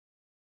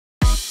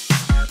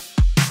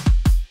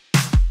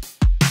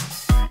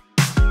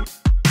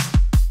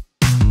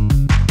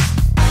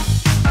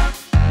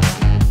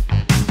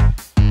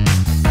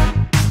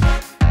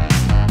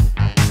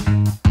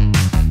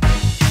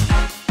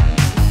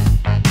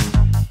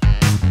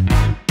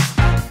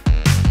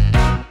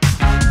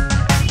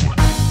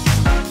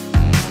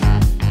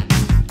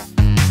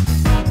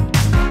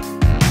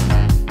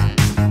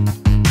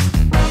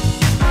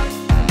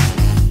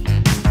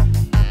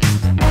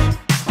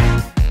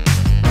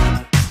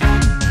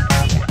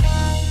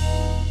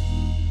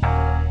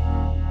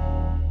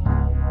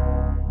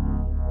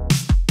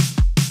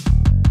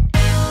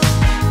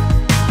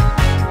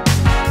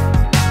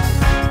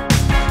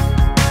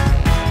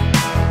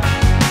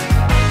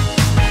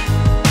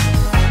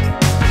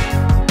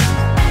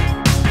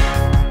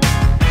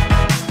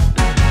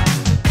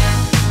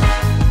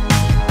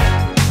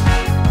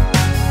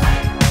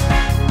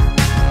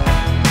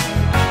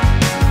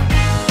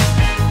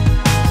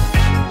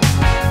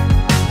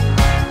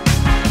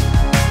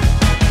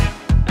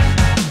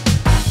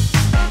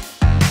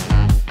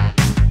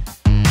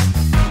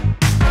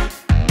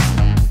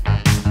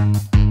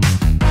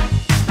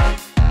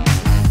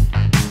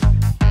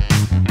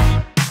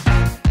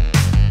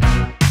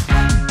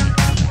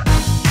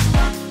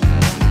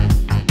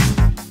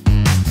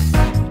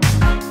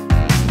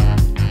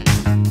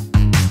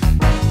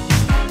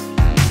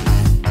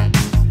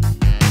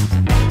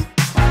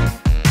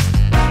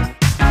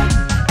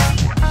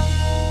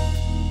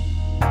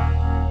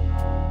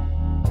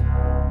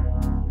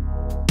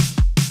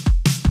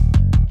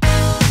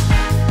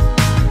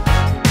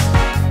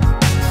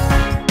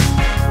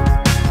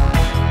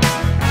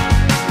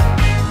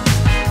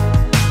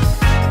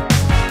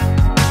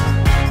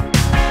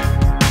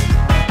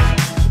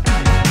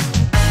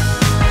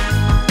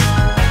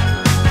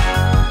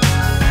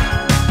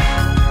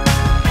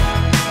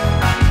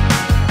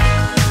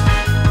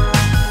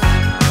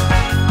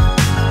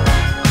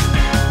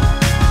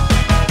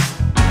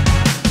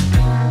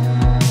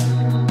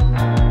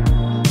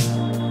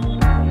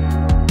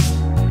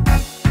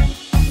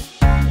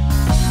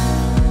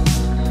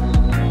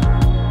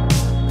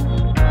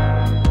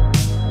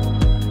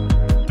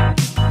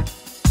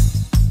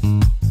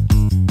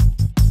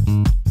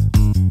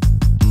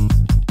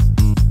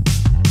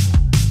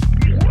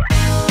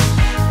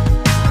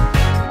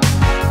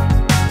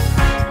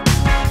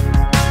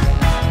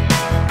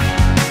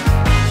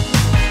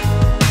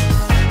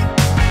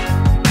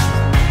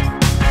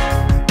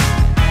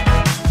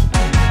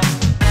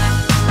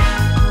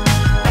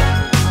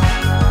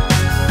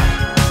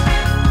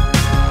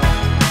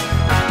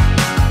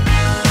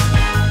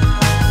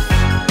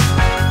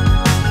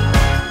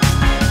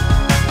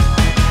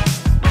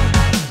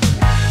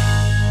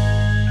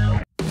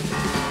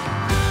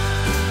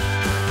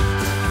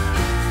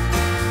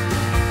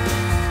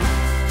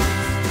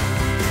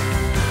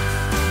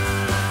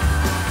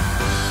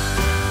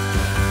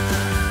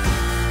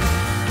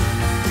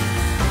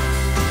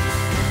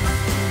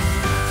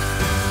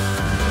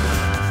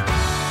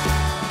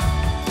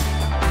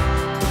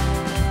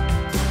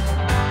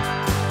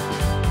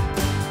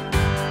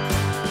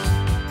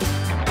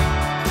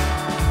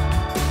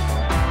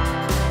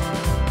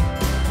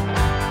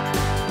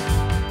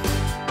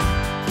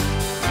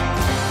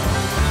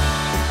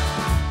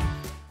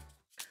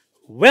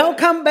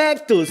Welcome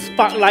back to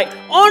Sparklight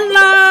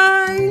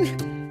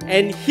Online!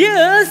 And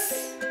here's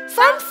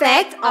Fun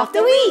Fact of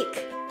the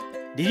Week.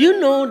 Did you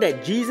know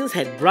that Jesus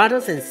had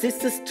brothers and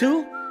sisters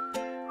too?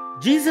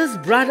 Jesus'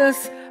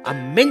 brothers are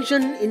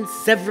mentioned in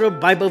several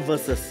Bible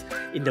verses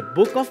in the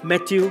book of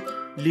Matthew,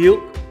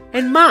 Luke,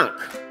 and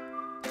Mark.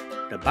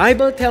 The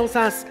Bible tells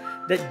us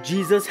that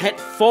Jesus had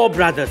 4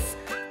 brothers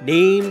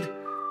named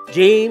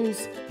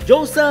James,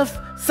 Joseph,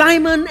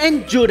 Simon,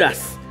 and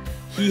Judas.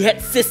 He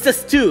had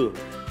sisters too,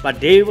 but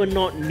they were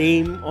not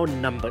named or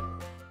numbered.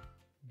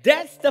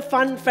 That's the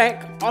fun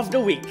fact of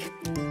the week.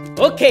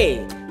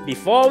 Okay,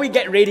 before we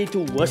get ready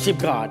to worship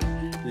God,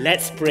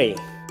 let's pray.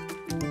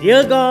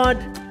 Dear God,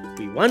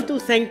 we want to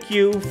thank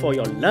you for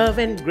your love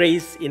and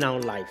grace in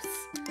our lives.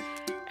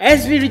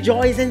 As we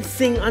rejoice and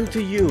sing unto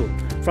you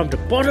from the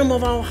bottom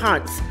of our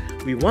hearts,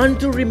 we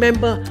want to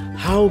remember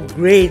how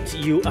great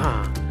you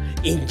are.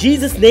 In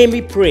Jesus' name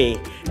we pray,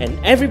 and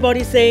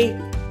everybody say,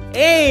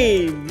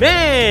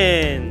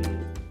 Amen!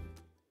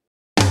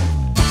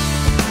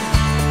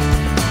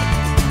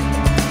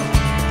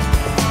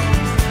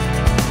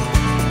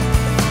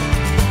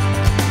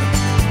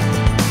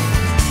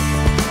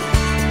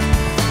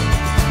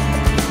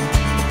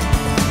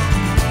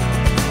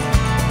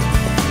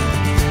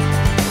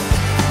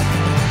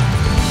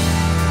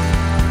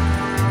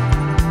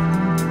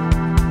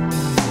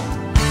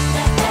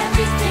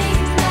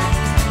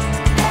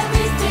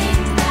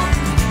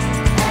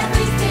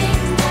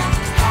 Everything that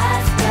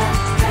has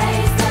breath,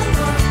 praise the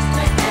Lord.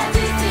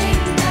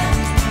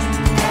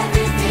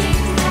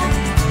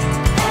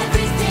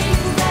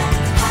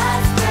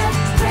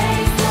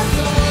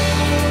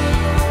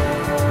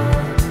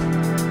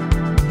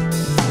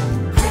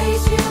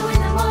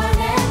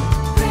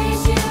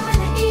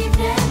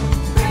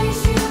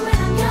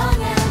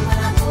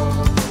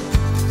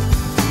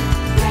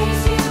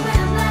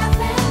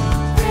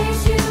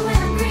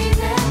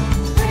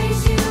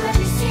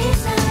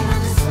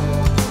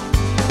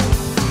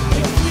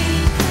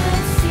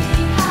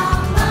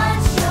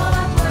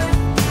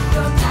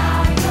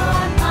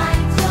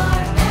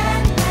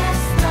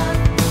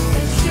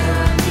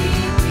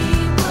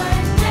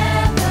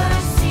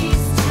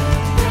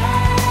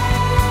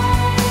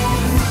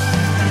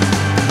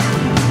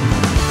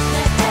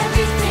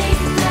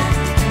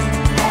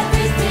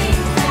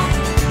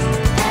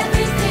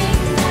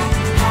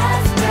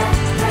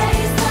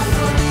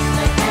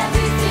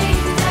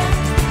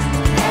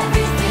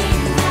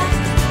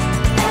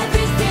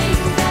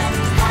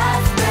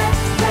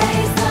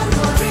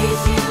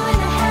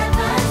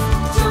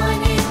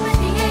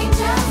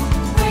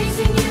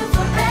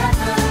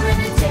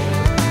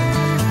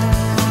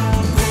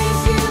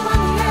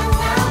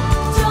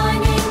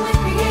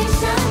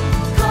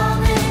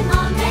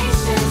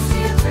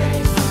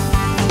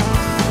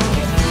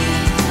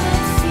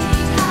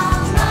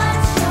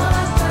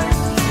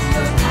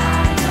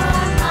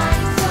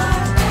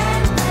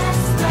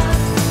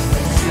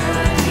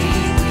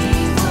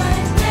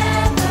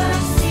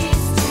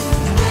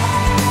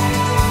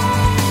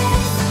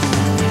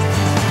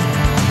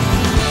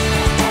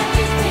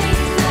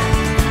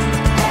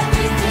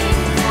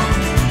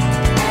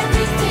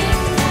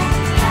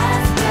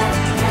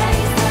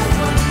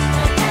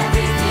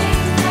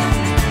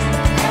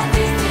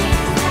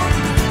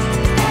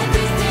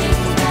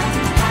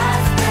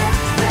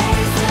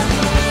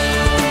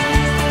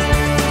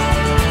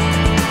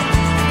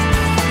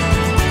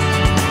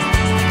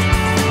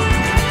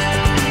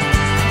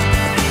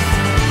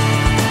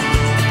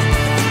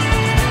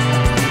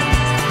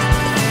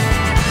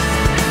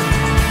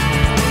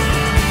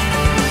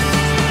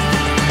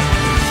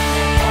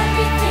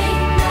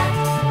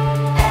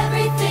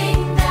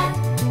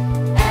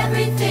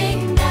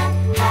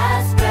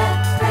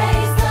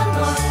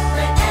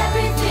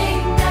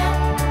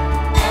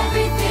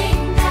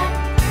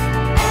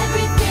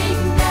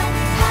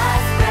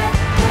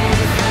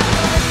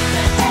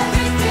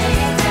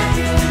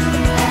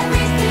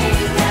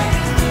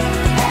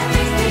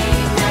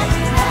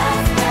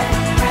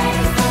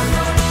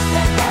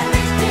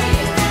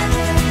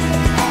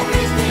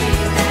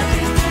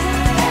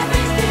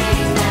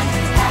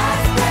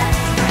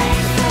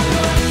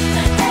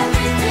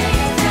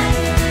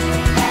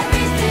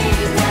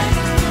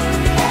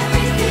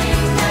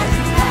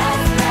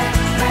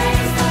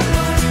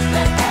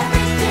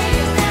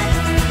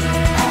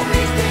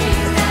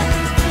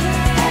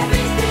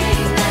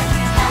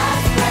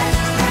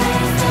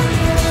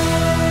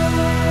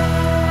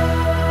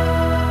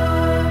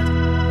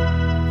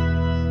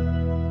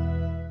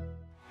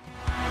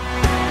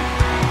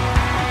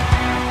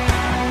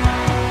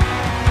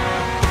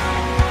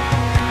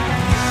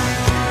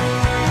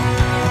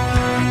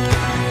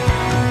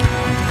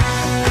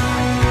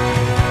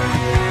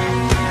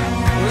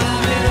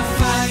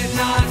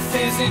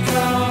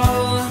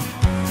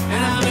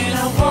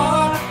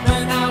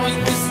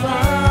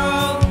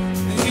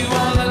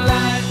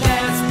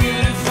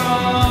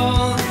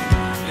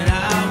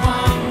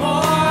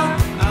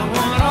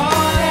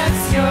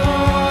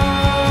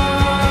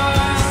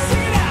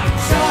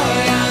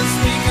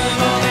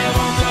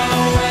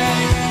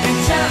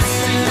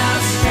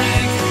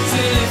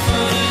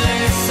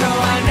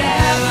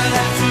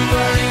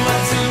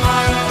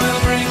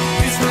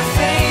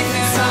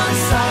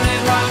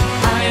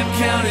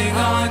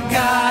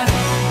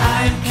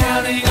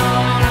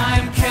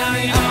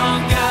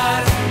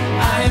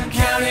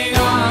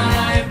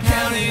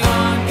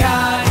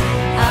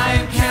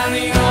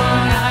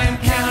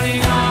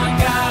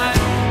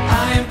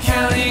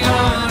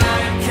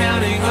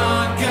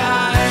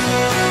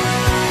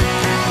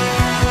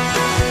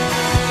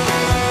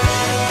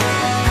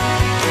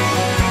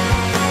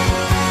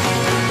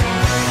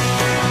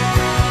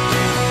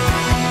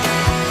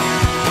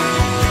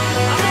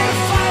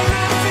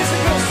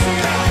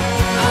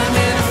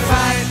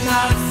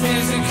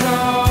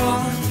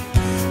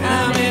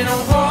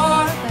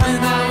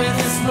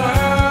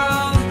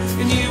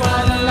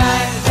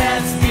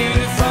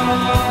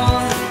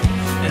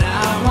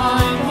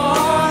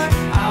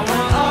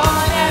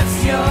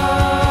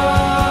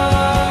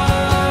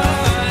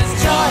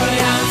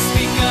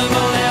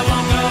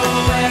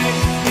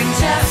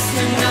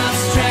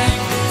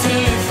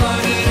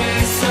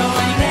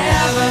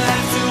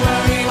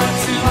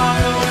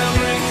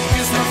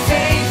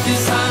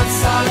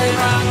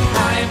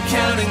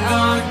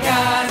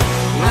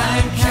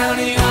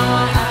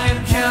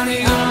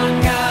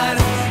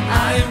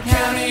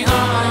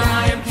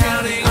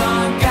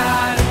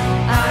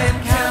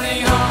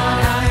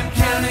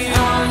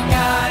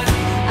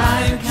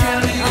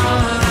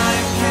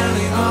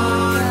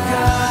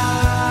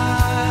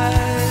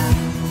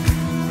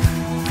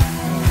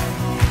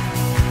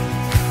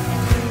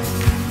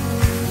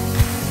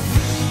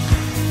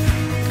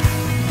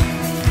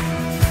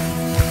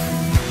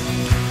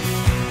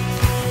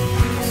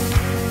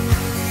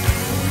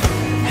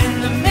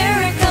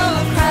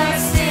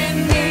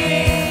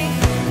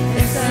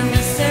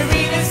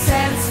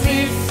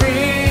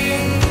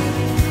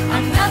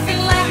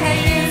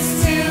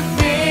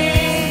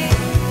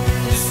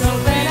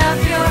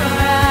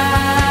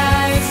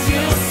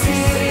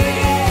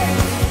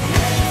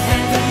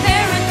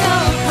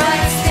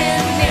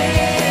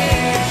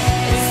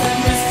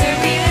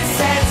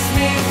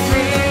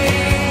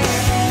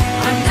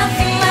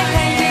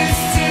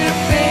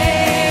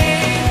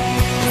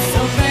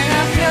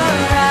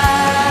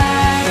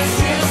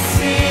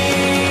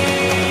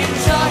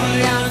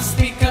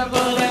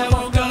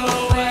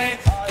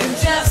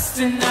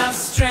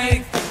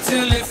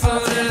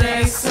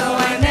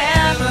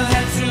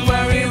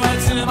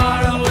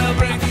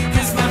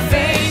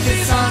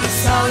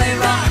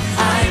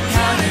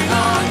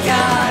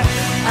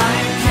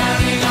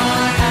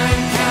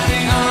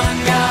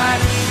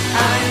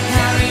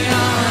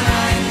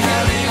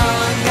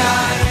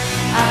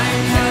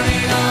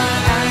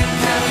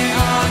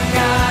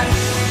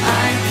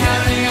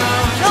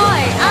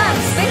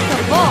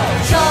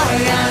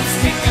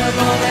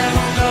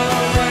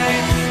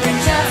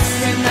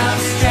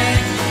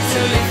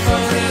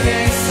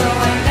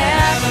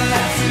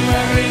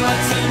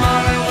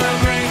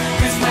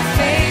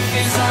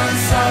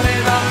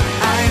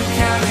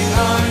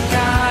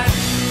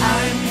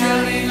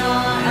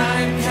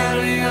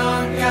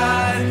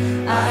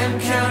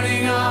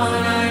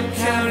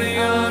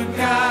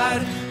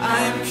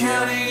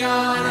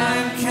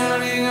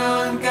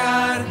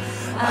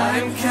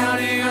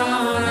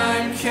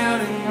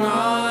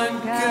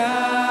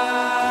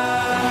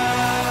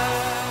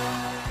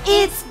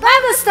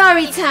 Bible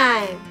story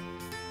time!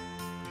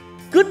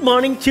 Good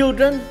morning,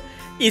 children.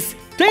 It's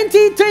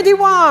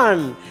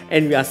 2021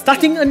 and we are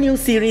starting a new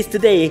series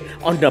today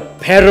on the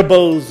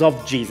parables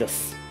of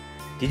Jesus.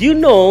 Did you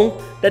know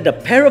that the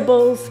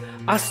parables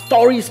are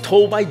stories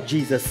told by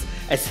Jesus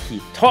as he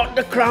taught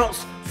the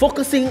crowds,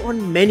 focusing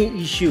on many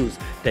issues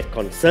that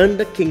concern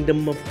the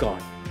kingdom of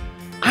God?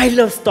 I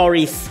love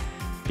stories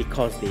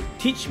because they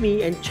teach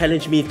me and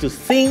challenge me to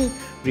think,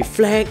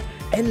 reflect,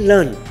 and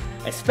learn,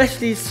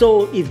 especially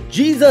so if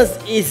Jesus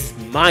is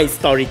my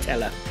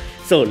storyteller.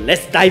 So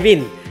let's dive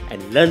in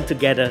and learn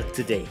together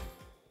today.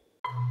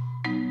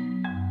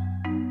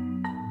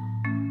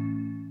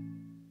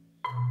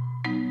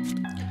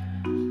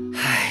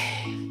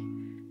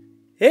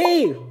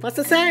 Hey,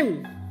 Pastor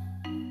Sam.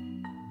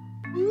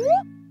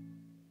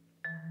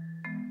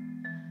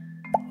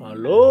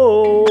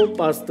 Hello,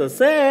 Pastor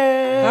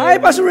Sam. Hi,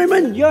 Pastor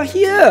Raymond, you're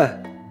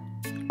here.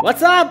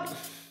 What's up?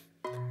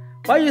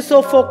 Why are you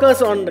so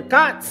focused on the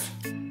cards?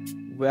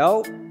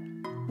 Well,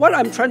 what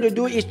I'm trying to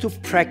do is to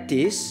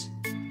practice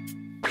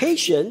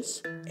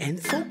patience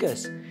and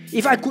focus.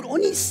 If I could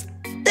only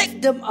stack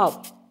them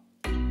up.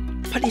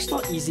 But it's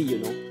not easy, you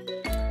know.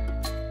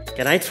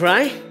 Can I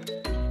try?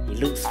 It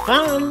looks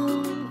fun.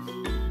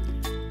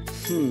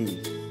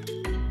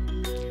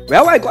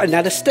 Well, I got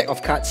another stack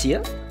of cards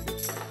here.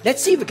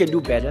 Let's see if we can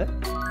do better.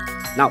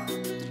 Now,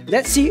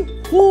 let's see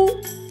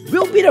who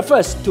will be the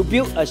first to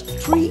build a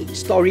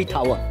 3-story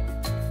tower.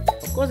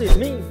 Of course, it's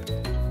me.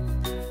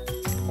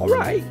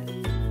 Alright.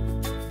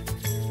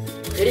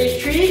 It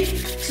is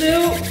 3,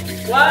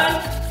 2,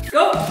 1,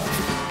 go!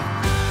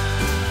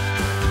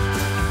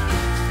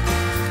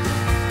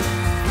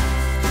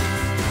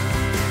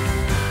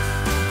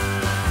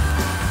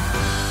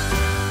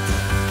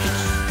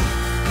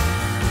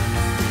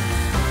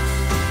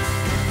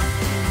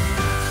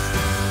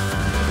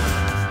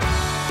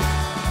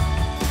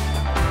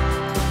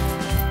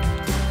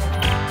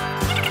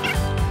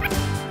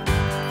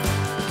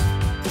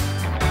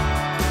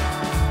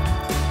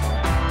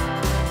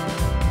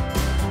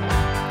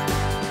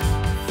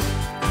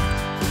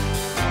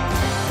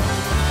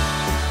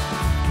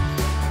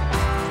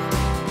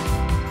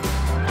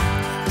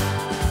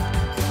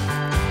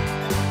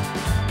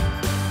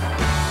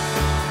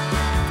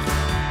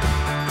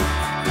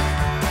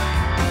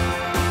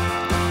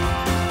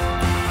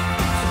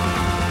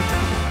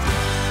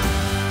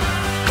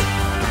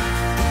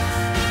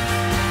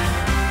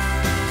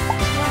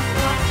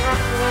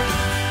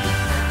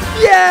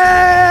 Yay!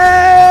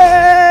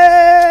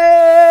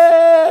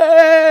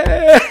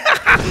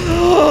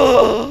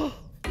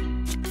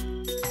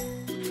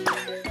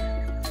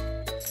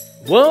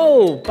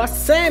 Whoa, Pastor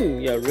Sam,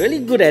 you're really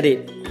good at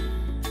it.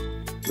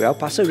 Well,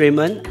 Pastor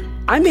Raymond,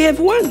 I may have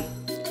won,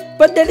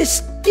 but there is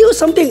still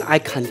something I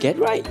can't get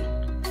right.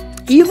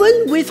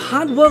 Even with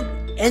hard work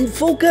and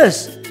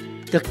focus,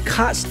 the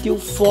cards still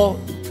fall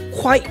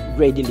quite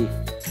readily.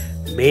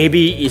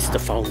 Maybe it's the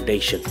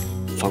foundation.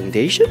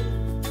 Foundation?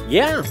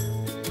 Yeah,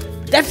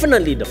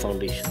 definitely the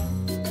foundation.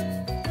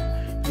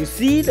 You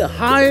see the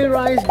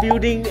high-rise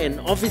building and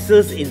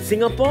offices in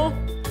Singapore?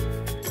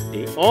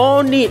 They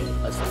all need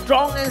a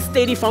strong and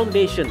steady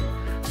foundation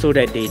so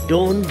that they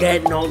don't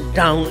get knocked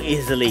down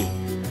easily.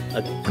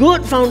 A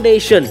good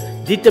foundation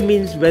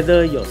determines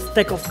whether your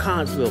stack of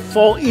cards will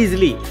fall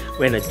easily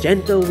when a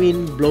gentle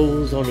wind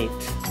blows on it.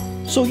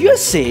 So you're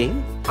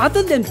saying,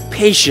 other than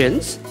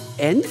patience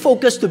and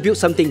focus to build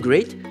something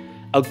great,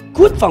 a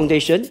good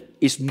foundation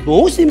is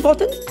most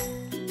important?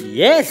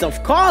 Yes,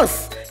 of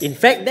course. In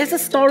fact, there's a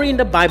story in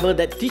the Bible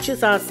that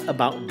teaches us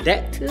about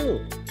that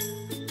too.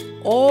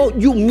 Oh,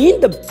 you mean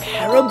the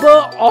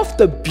parable of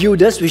the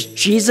builders which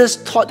Jesus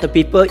taught the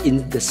people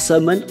in the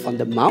Sermon on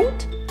the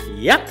Mount?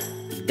 Yep,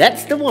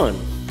 that's the one.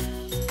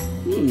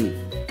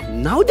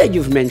 Now that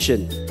you've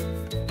mentioned,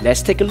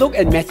 let's take a look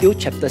at Matthew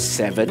chapter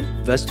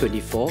 7, verse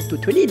 24 to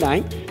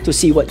 29 to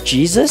see what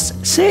Jesus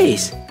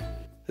says.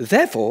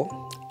 Therefore,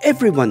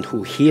 everyone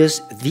who hears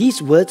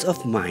these words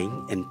of mine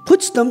and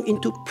puts them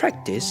into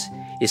practice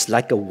is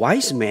like a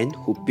wise man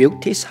who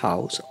built his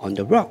house on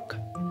the rock.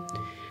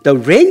 The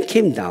rain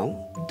came down,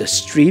 the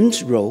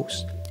streams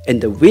rose,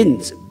 and the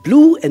winds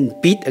blew and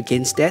beat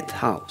against that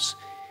house.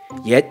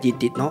 Yet it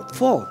did not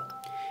fall,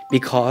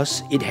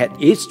 because it had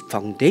its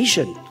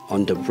foundation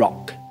on the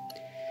rock.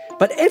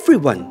 But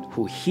everyone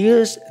who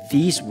hears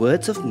these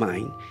words of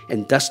mine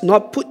and does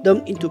not put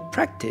them into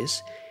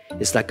practice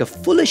is like a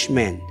foolish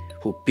man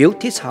who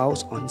built his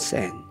house on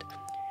sand.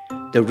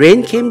 The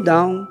rain came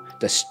down,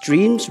 the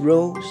streams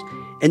rose,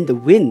 and the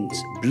winds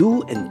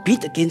blew and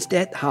beat against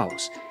that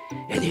house,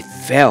 and it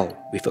fell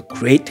with a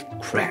great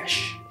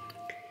crash.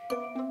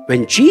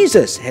 When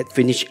Jesus had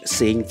finished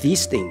saying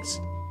these things,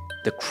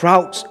 the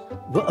crowds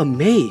were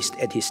amazed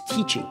at his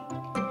teaching,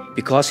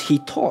 because he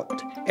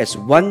taught as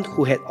one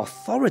who had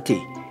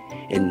authority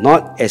and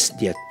not as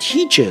their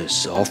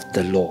teachers of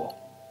the law.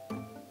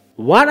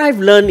 What I've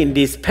learned in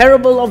this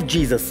parable of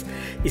Jesus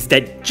is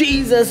that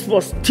Jesus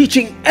was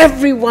teaching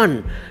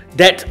everyone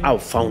that our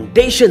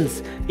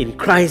foundations in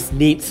Christ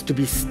needs to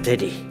be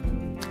steady.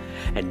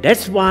 And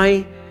that's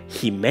why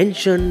he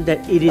mentioned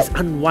that it is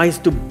unwise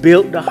to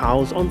build the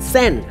house on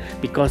sand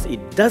because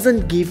it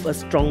doesn't give a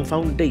strong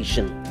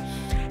foundation.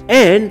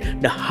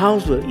 And the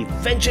house will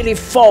eventually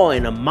fall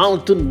and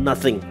amount to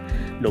nothing,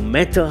 no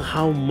matter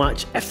how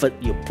much effort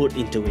you put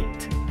into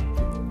it.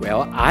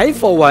 Well, I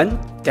for one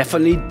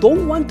definitely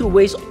don't want to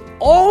waste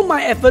all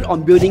my effort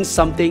on building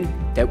something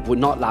that would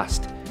not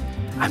last.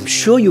 I'm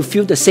sure you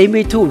feel the same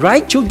way too,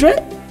 right, children?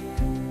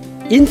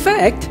 In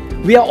fact,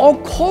 we are all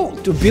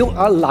called to build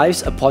our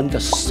lives upon the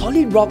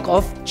solid rock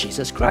of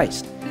Jesus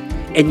Christ.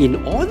 And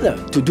in order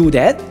to do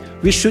that,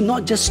 we should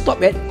not just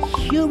stop at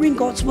hearing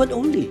God's word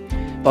only,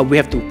 but we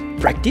have to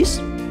practice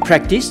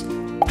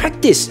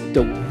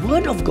the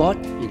word of God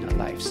in our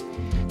lives.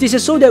 This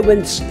is so that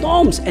when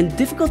storms and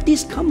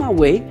difficulties come our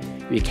way,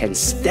 we can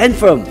stand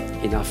firm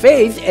in our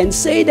faith and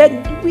say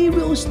that we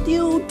will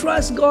still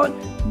trust God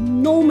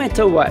no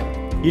matter what.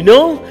 You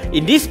know,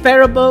 in this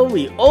parable,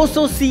 we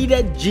also see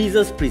that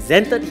Jesus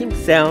presented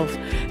himself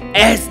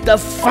as the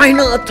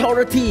final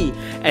authority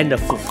and the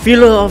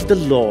fulfiller of the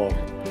law.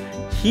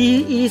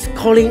 He is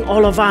calling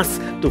all of us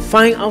to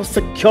find our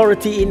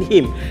security in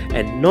him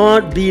and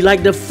not be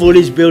like the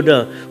foolish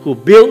builder who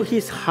built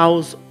his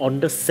house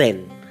on the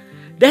sand.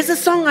 There's a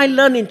song I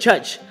learned in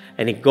church,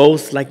 and it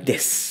goes like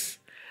this.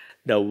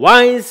 The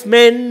wise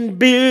man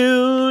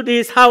built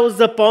his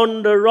house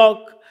upon the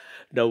rock.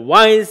 The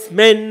wise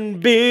man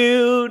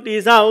built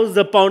his house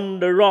upon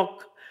the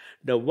rock.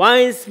 The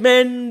wise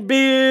man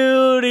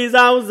built his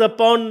house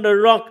upon the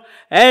rock,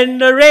 and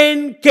the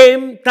rain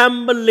came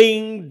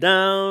tumbling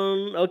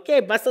down.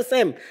 Okay, Pastor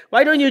Sam,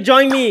 why don't you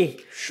join me?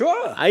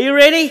 Sure. Are you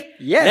ready?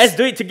 Yes. Let's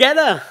do it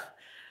together.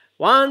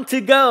 1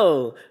 to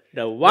go.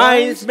 The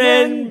wise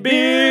man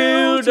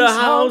built a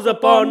house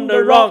upon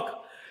the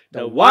rock.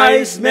 The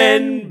wise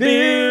man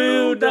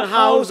built a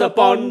house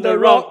upon the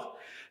rock.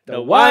 The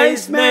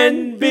wise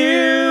man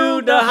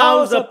built a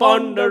house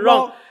upon the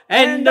rock,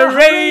 and the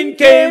rain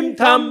came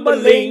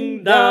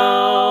tumbling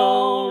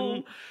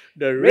down.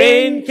 The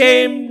rain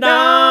came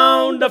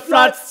down, the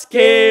floods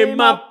came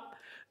up.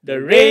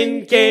 The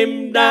rain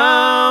came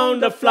down,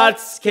 the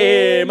floods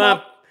came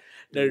up.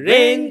 The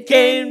rain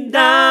came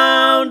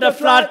down, the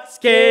floods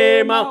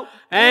came up,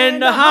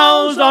 and the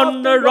house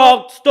on the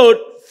rock stood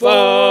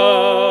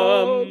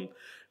firm.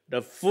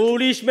 The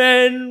foolish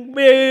man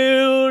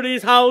built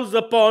his house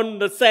upon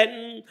the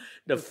sand.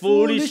 The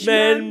foolish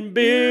man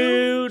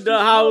built the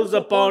house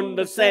upon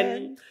the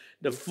sand.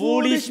 The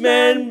foolish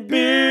man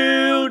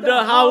built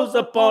the house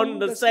upon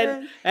the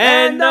sand,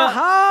 and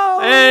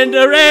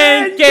the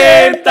rain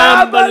came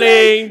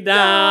tumbling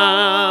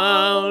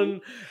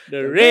down.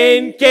 The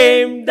rain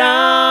came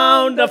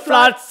down, the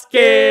floods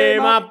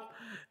came up.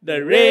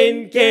 The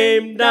rain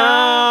came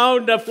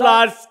down, the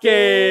floods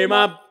came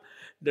up.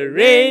 The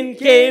rain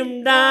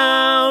came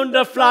down,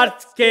 the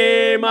floods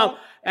came up,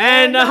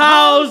 and the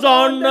house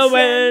on the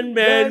wind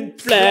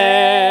went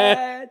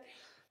flat.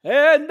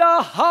 And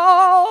the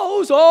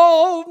house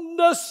on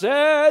the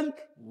sand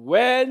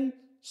went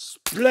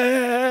splat.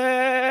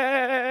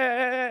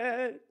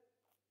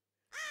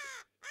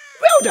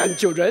 Well done,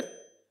 children.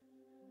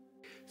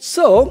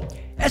 So,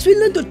 as we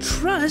learn to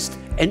trust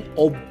and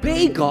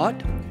obey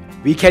God,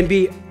 we can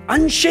be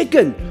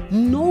unshaken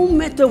no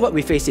matter what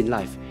we face in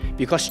life,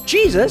 because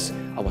Jesus,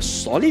 our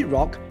solid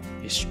rock,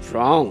 is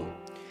strong.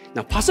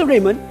 Now, Pastor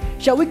Raymond,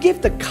 shall we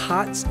give the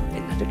cards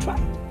another try?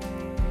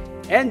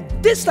 And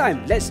this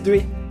time, let's do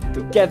it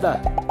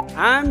together.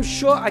 I'm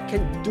sure I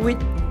can do it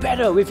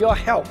better with your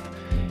help.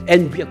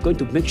 And we are going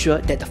to make sure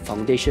that the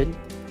foundation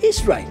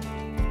is right.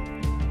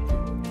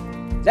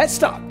 Let's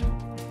start.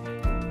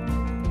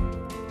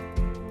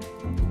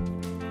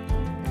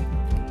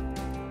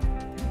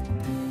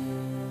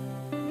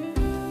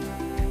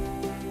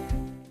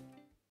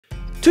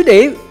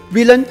 Today,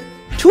 we learn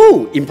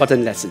two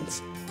important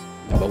lessons.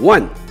 Number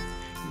one,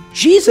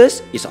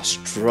 Jesus is a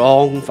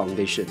strong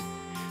foundation.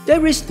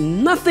 There is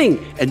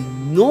nothing and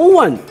no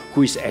one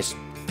who is as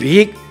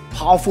big,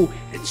 powerful,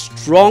 and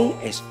strong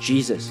as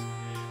Jesus.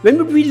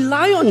 When we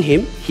rely on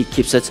Him, He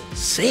keeps us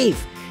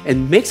safe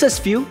and makes us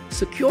feel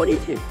secure in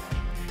Him.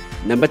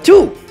 Number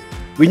two,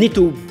 we need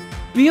to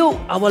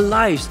build our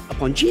lives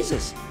upon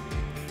Jesus.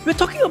 We're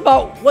talking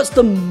about what's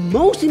the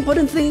most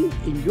important thing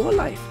in your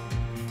life.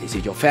 Is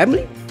it your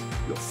family,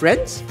 your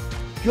friends,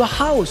 your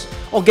house,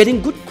 or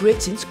getting good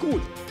grades in school?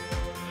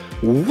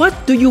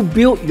 What do you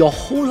build your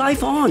whole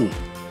life on?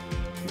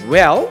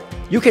 Well,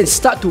 you can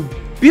start to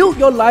build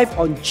your life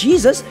on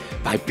Jesus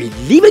by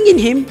believing in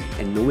Him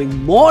and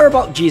knowing more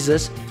about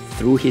Jesus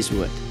through His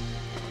Word.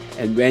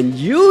 And when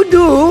you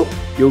do,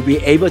 you'll be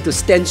able to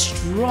stand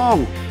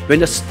strong when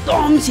the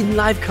storms in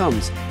life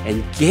comes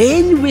and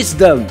gain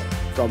wisdom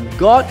from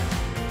God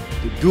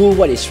to do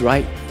what is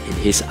right in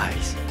His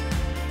eyes.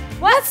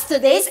 What's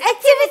today's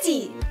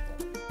activity?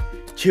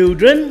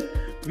 Children,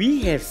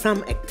 we have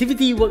some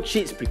activity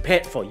worksheets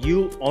prepared for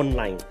you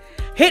online.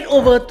 Head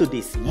over to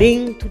this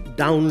link to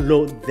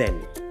download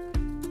them.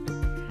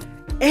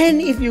 And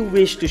if you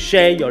wish to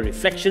share your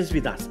reflections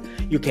with us,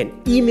 You can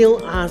email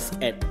us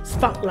at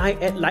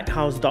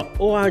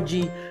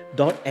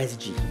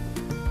sparklight@lighthouse.org.sg.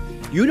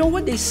 You know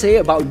what they say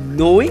about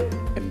knowing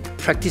and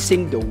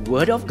practicing the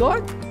Word of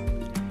God?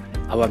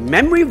 Our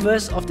memory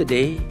verse of the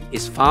day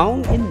is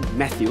found in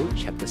Matthew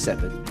chapter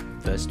 7,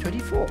 verse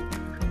 24.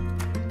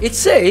 It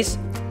says,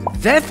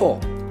 "Therefore,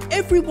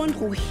 everyone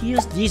who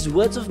hears these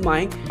words of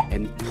mine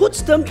and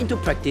puts them into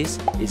practice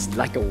is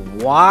like a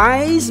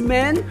wise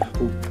man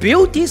who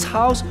built his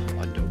house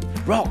on the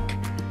rock."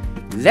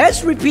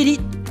 Let's repeat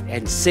it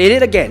and say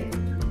it again.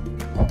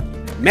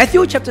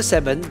 Matthew chapter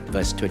 7,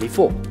 verse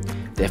 24.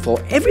 "Therefore,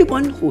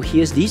 everyone who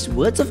hears these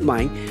words of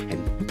mine and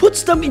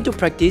puts them into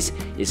practice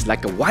is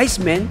like a wise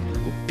man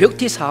who built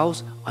his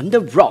house on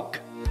the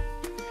rock."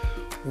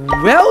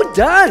 Well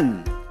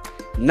done!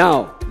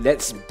 Now,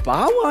 let's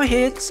bow our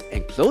heads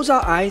and close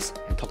our eyes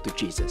and talk to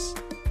Jesus.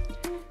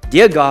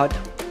 Dear God,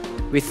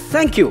 we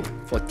thank you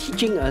for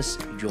teaching us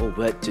your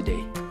word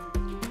today.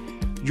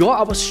 You're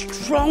our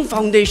strong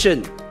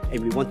foundation, and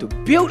we want to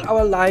build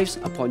our lives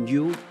upon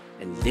you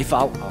and live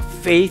out our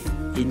faith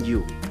in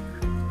you.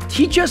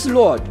 Teach us,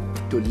 Lord,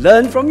 to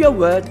learn from your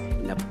word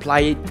and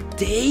apply it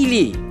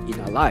daily in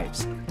our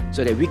lives,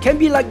 so that we can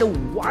be like the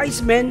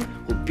wise man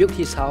who built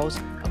his house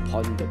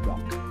upon the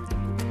rock.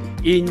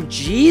 In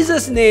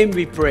Jesus' name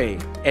we pray,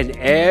 and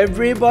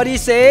everybody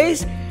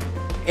says,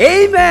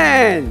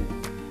 Amen!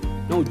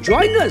 Now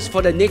join us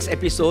for the next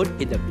episode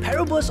in the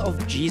Parables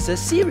of Jesus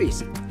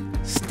series.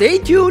 Stay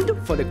tuned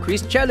for the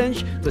quiz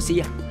challenge to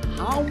see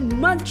how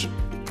much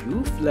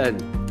you've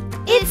learned.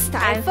 It's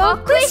time for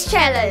Quiz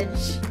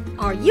Challenge!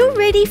 Are you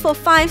ready for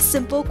 5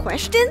 simple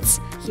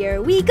questions?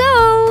 Here we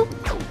go!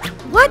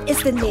 What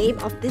is the name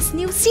of this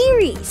new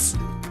series?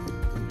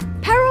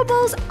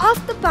 Parables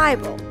of the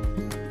Bible.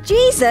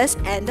 Jesus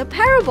and the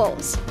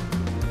Parables.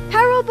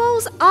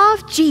 Parables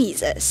of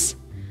Jesus.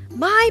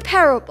 My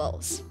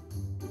Parables.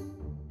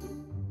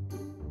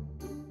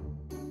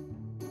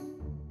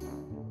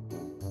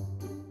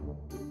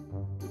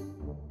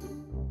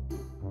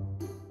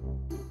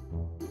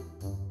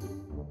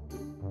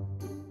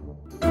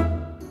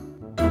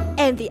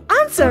 And the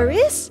answer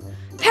is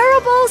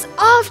Parables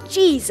of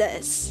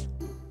Jesus.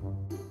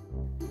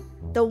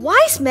 The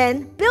wise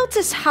man built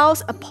his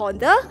house upon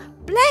the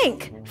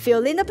blank.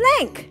 Fill in the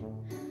blank.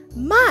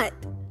 Mud,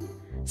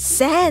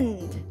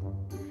 sand,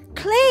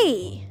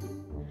 clay,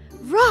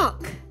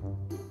 rock.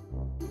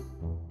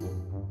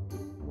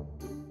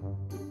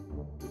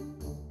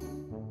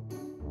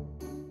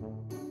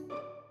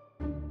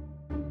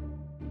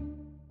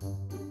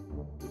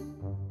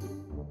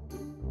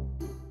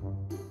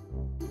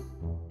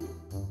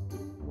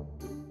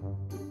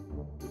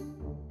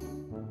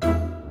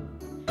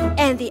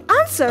 And the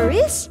answer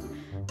is,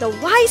 the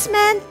wise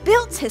man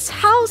built his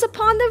house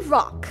upon the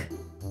rock.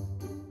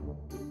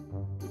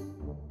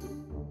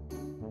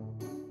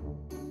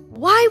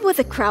 Why were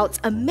the crowds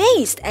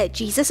amazed at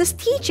Jesus'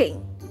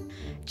 teaching?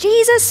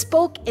 Jesus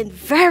spoke in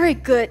very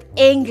good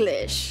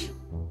English.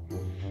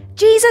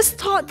 Jesus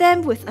taught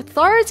them with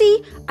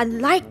authority,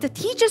 unlike the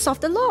teachers of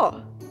the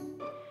law.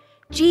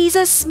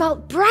 Jesus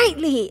smiled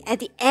brightly at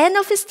the end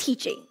of his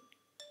teaching.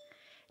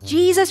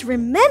 Jesus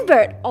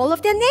remembered all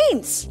of their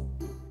names.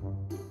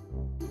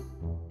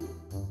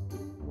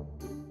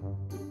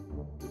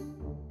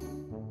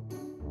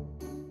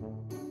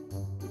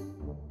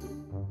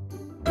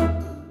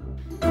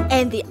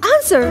 And the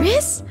answer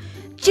is,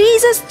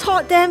 Jesus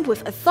taught them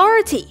with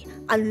authority,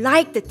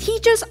 unlike the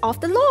teachers of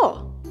the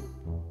law.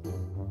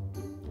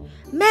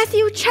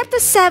 Matthew chapter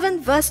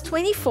 7 verse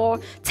 24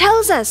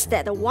 tells us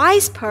that a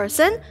wise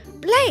person,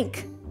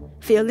 blank,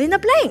 fill in a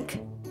blank,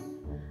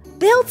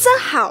 builds a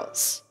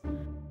house,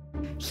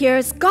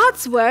 hears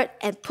God's word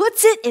and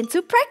puts it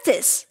into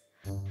practice,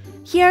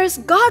 hears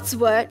God's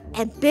word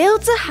and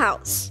builds a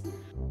house,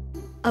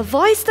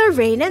 avoids the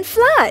rain and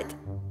flood.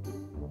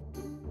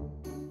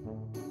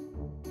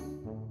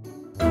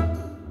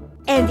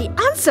 And the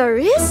answer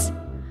is,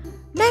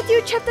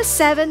 Matthew chapter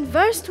 7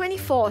 verse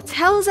 24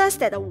 tells us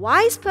that a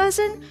wise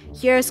person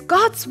hears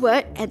God's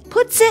word and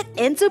puts it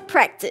into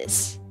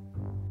practice.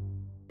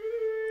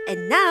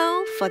 And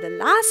now for the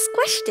last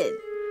question.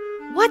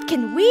 What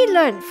can we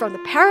learn from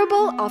the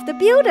parable of the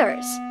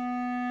builders?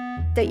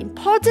 The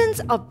importance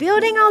of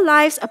building our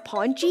lives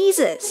upon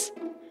Jesus.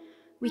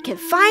 We can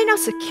find our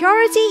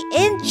security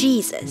in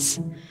Jesus.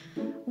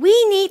 We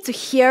need to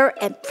hear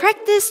and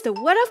practice the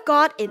Word of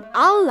God in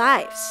our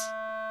lives.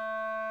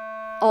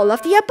 All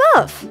of the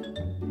above.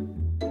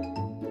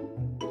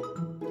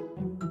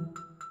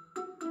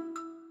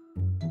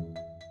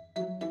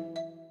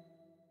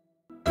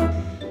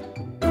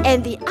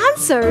 And the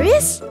answer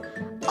is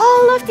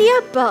all of the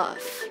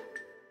above.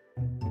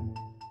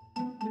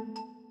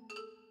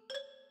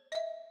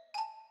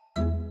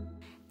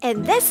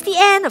 And that's the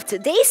end of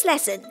today's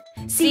lesson.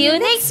 See you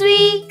next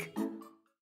week!